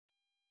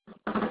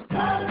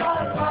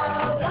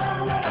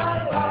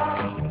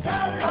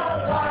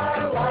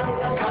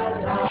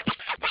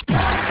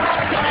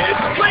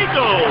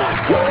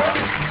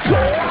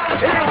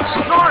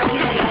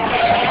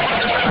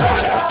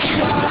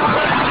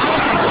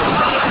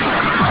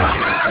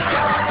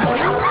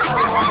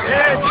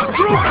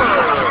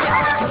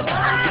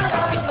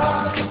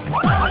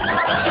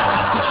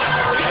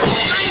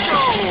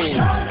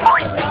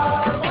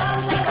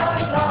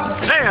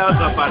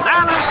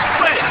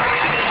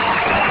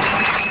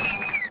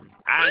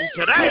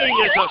today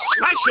is a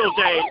special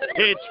day.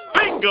 It's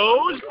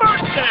Bingo's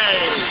birthday.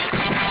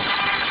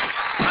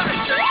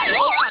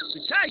 Roll out the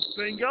cake,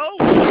 Bingo.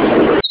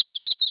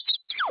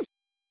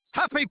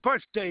 Happy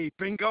birthday,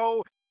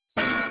 Bingo.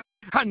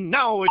 And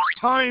now it's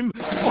time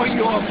for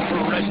your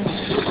present.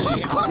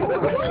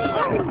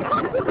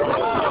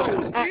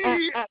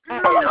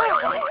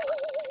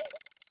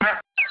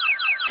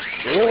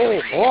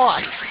 Oh,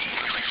 boy.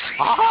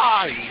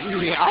 Ah,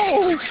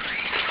 yeah.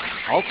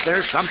 Hope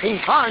there's something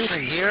fun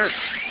in here.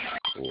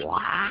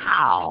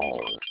 Wow.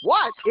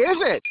 What is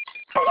it?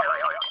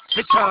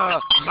 It's a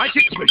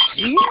magic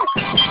machine?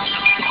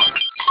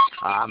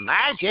 A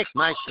magic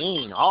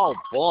machine. Oh,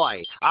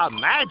 boy. A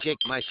magic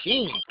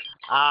machine.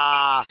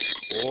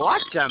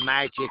 What's a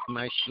magic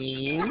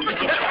machine?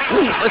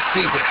 Let's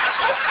see this.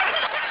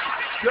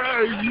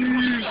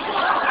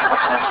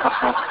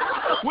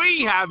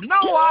 We have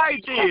no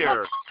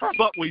idea,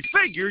 but we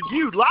figured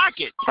you'd like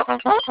it.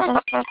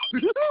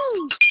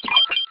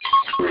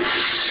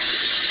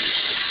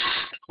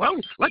 Well,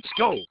 let's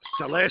go.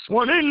 The last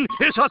one in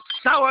is a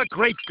sour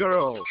grape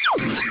girl.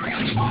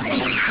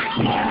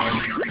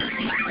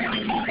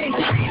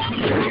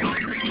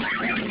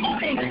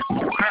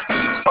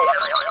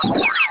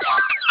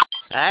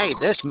 Hey,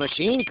 this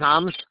machine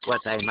comes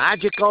with a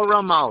magical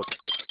remote.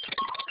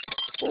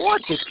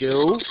 What's it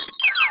do?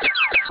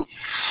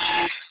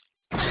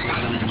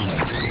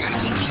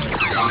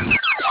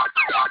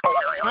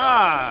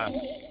 Ah.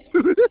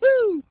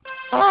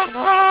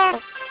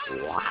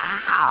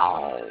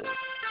 Wow.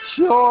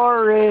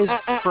 Sure is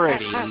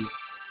pretty.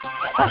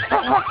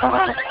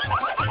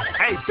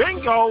 Hey,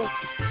 Bingo,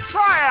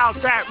 try out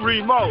that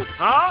remote,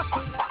 huh?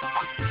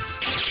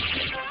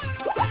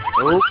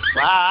 Oops.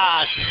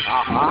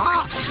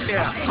 Uh-huh.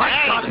 Yeah,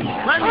 Hey,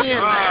 let me in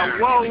there.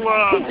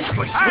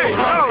 Hey,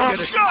 no,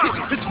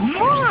 stop. It's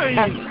mine.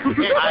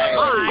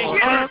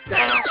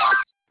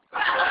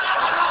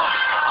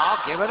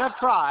 I'll give it a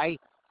try.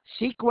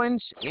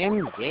 Sequence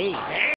engaged.